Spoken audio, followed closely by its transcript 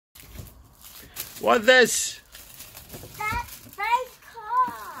What's this? That's race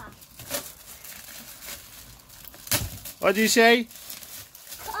car. What do you say?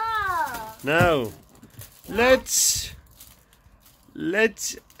 Car. No. Let's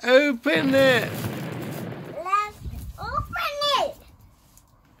open it. Let's open it.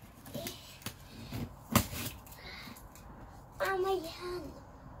 Oh my hand.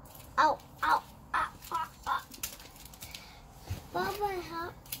 Ow, ow, ow, ow, ow. Baba,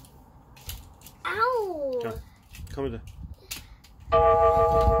 help. Ow. Come with it. What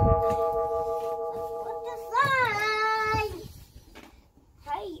the size?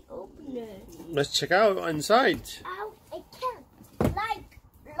 How you open it? Let's check out inside. Ow, I can't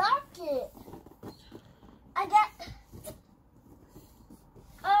lock it. I got.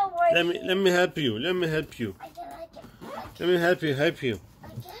 Oh, wait. Let me help you. Let me help you. I got it. Let me help you. I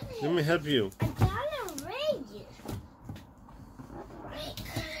got it. Let me help you. I got it already.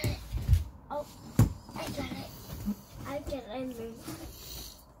 Oh, I got it. I got it.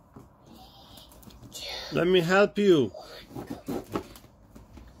 Let me help you.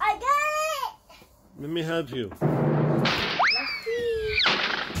 I got it. Let me help you. Let's see.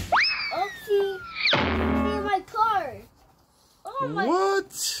 Okay. See my car. Oh my.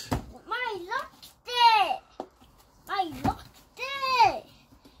 What? My locked it. I locked it.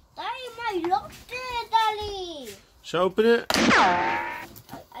 Daddy, my locked it, Daddy. Shall I open it? I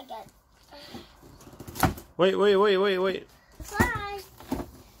got it. Wait. Bye.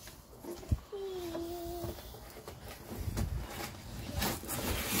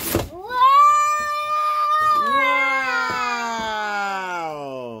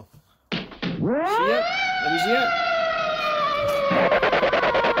 Wow! See it? Let me see it.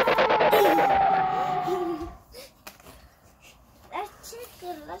 Let's check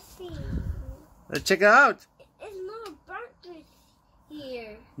it. Let's see. Let's check it out. There's no batteries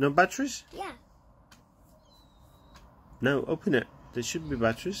here. No batteries? Yeah. No, open it. There should be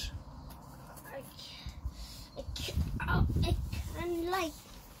batteries. I can like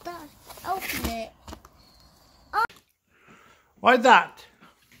that. Open it. What's that?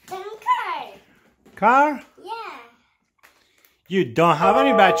 Okay. Car? Yeah. You don't have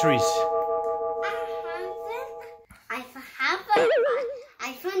any batteries. I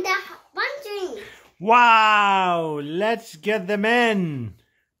found a bunch. Wow! Let's get them in.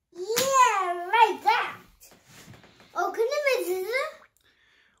 Yeah, like that. Oh, can you make this?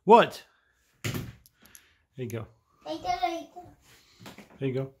 What? There you go. Like that. There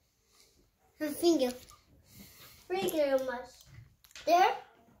you go. Her finger. Finger much. There?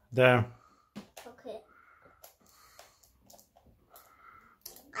 There. Okay.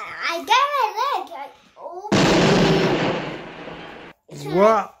 I got it. Look.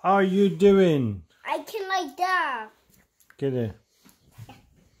 What are you doing? I can like that. Get it.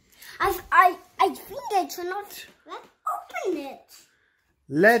 I think I cannot. Let's open it.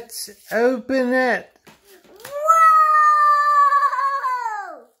 Let's open it. Whoa!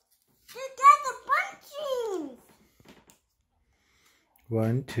 Look at the bunching.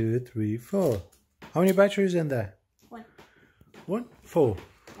 1, 2, 3, 4. How many batteries in there? 1. 1, 4.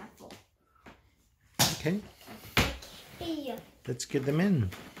 That's 4. Okay. Here. Let's get them in.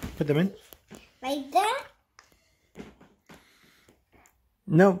 Put them in. Like that?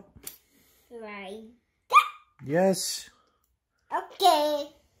 No. Like that? Yes. Okay.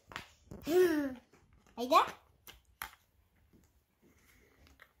 Like that?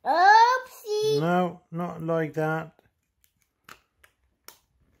 Oopsie. No, not like that.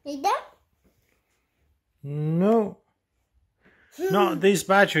 Like that? No. Not these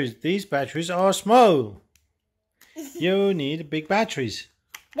batteries. These batteries are small. You need big batteries.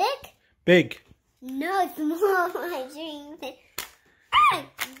 Big? Big. No, small. My dream.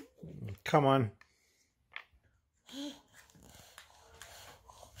 Come on.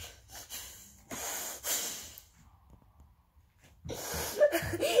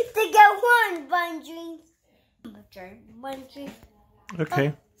 They got one bungee. Bungee.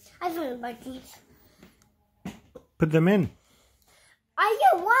 Okay. I found bungee. Put them in. I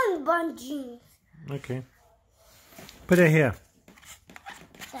get one bungee. Okay. Put it here.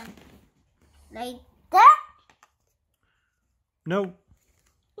 So, like that? No.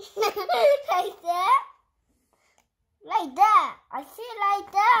 Like that? Like that. I see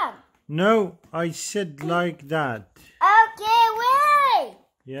like that. No, I said like that. Okay, wait.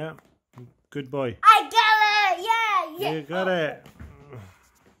 Yeah. Good boy. I got it. Yeah. You got it.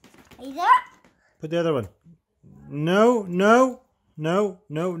 Like that? Put the other one. No.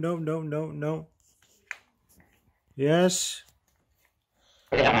 Yes.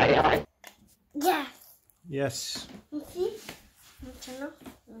 Yeah. Yes. You see?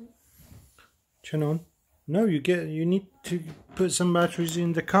 Turn on. No, you need to put some batteries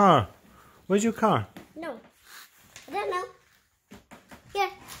in the car. Where's your car? No. I don't know. Yeah.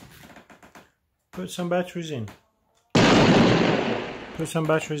 Put some batteries in. Put some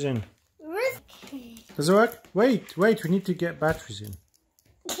batteries in. Does it work? Wait, we need to get batteries in.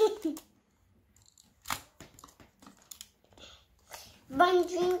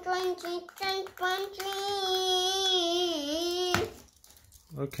 Bungee.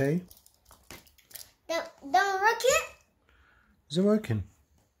 Okay. Don't work it? Is it working?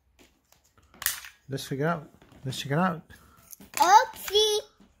 Let's figure out. Let's check it out. Oopsie.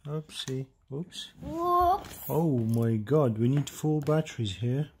 Oopsie. Oops. Whoops. Oh my god, we need 4 batteries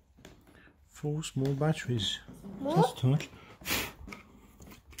here. 4 small batteries. That's too much.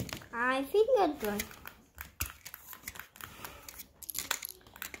 I think that's right.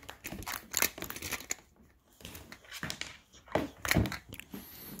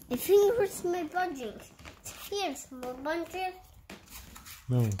 I think it's my bunches. Here's more bunches.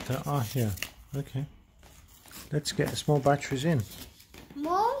 No, they are here. Okay. Let's get small batteries in.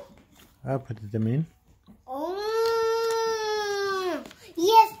 More? I'll put them in. Oh,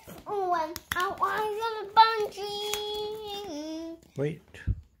 yes. Oh, I got a bungee. Wait.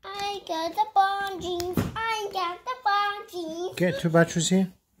 I got the bungees. I got the bungees. Get 2 batteries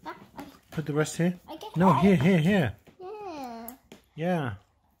here. Huh? Put the rest here. I get No, that. here. Yeah. Yeah.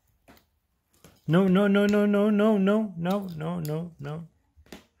 No.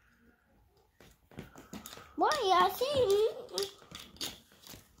 What are you saying?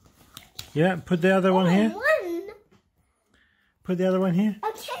 Yeah, put the other one here. One. Put the other one here.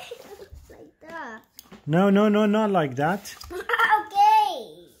 Okay. Like that. No, not like that.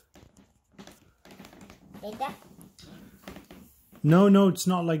 Okay. Like that. No, it's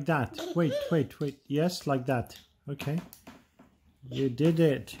not like that. Wait. Yes, like that. Okay. You did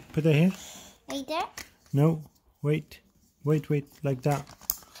it. Put it here. Like that. No, wait, like that.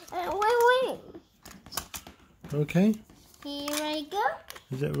 Wait. Okay. Here I go.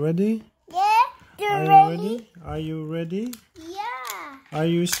 Is it ready? Yeah. Are you ready? Are you ready? Yeah. Are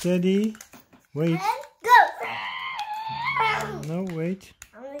you steady? Wait. And go. No, wait.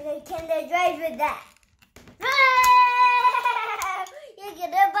 I'm gonna kinda drive with that. You're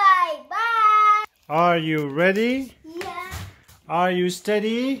gonna bye. Are you ready? Yeah. Are you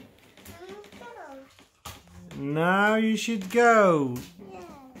steady? Now you should go. Yeah.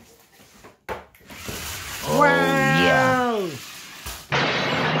 Wow!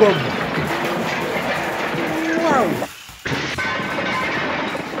 Boom! Wow!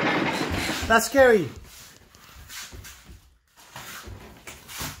 That's scary.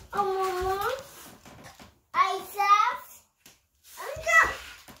 Oh, Mama. I said,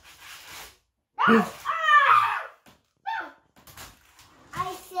 I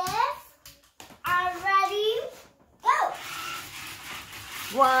said, I'm ready, go.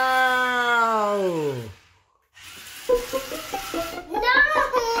 Wow! No.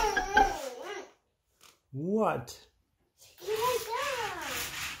 What?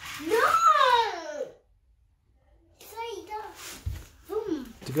 No. Straight up.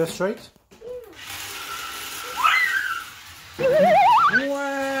 Boom. To go straight?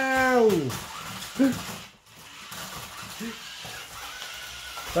 Wow!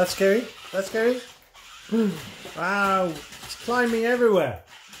 That's scary. That's scary. Wow! It's climbing everywhere.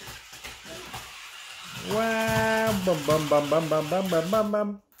 Wow! Bum bum bum bum bum bum bum bum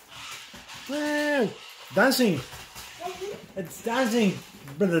bum. Wow! Dancing. It's dancing.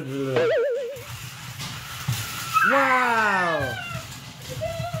 Wow!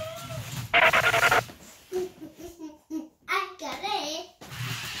 I got it.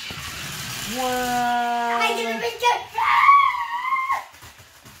 Wow! I get a picture.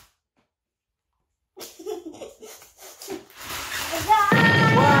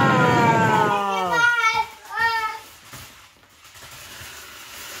 Wow!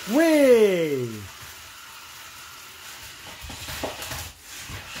 Whee!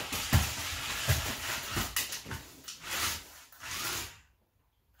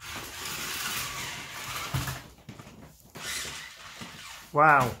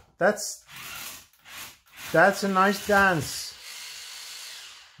 Wow, that's a nice dance.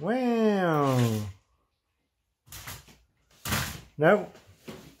 Wow. No,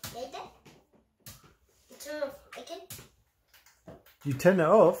 you turn it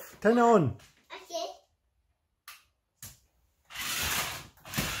off. Turn it on. Okay.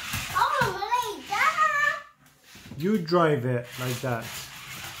 Oh, like that. You drive it like that.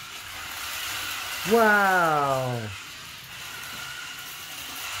 Wow.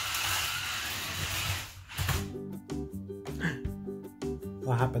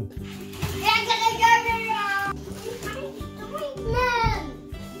 What happened? Yeah,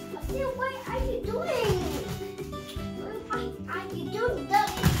 see, what are you doing? What are you doing,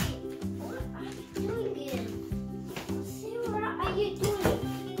 Daddy? What are you doing here? See, what are you doing?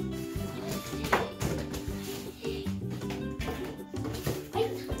 What are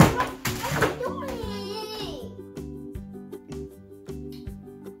you doing?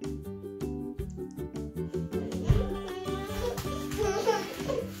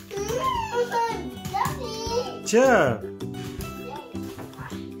 Daddy. Sure.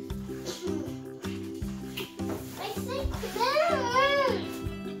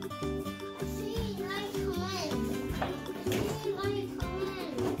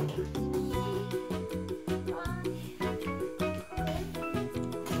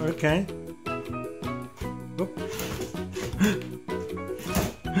 Okay. Oop.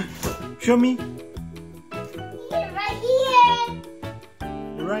 Show me. Here, right here.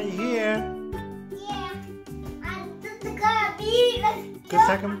 Right here. Yeah. And the garbage. Let's Go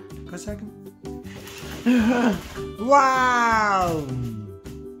second. Go second. Wow.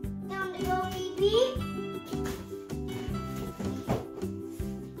 Down the go, baby.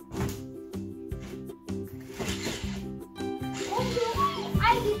 What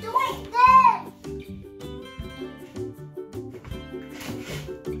are you doing there?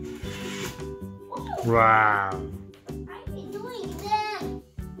 Wow. What are you doing there?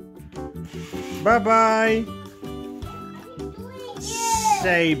 Bye-bye. What are you doing here?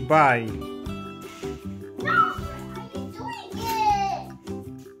 Say bye. No, what are you doing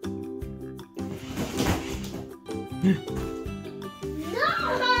here?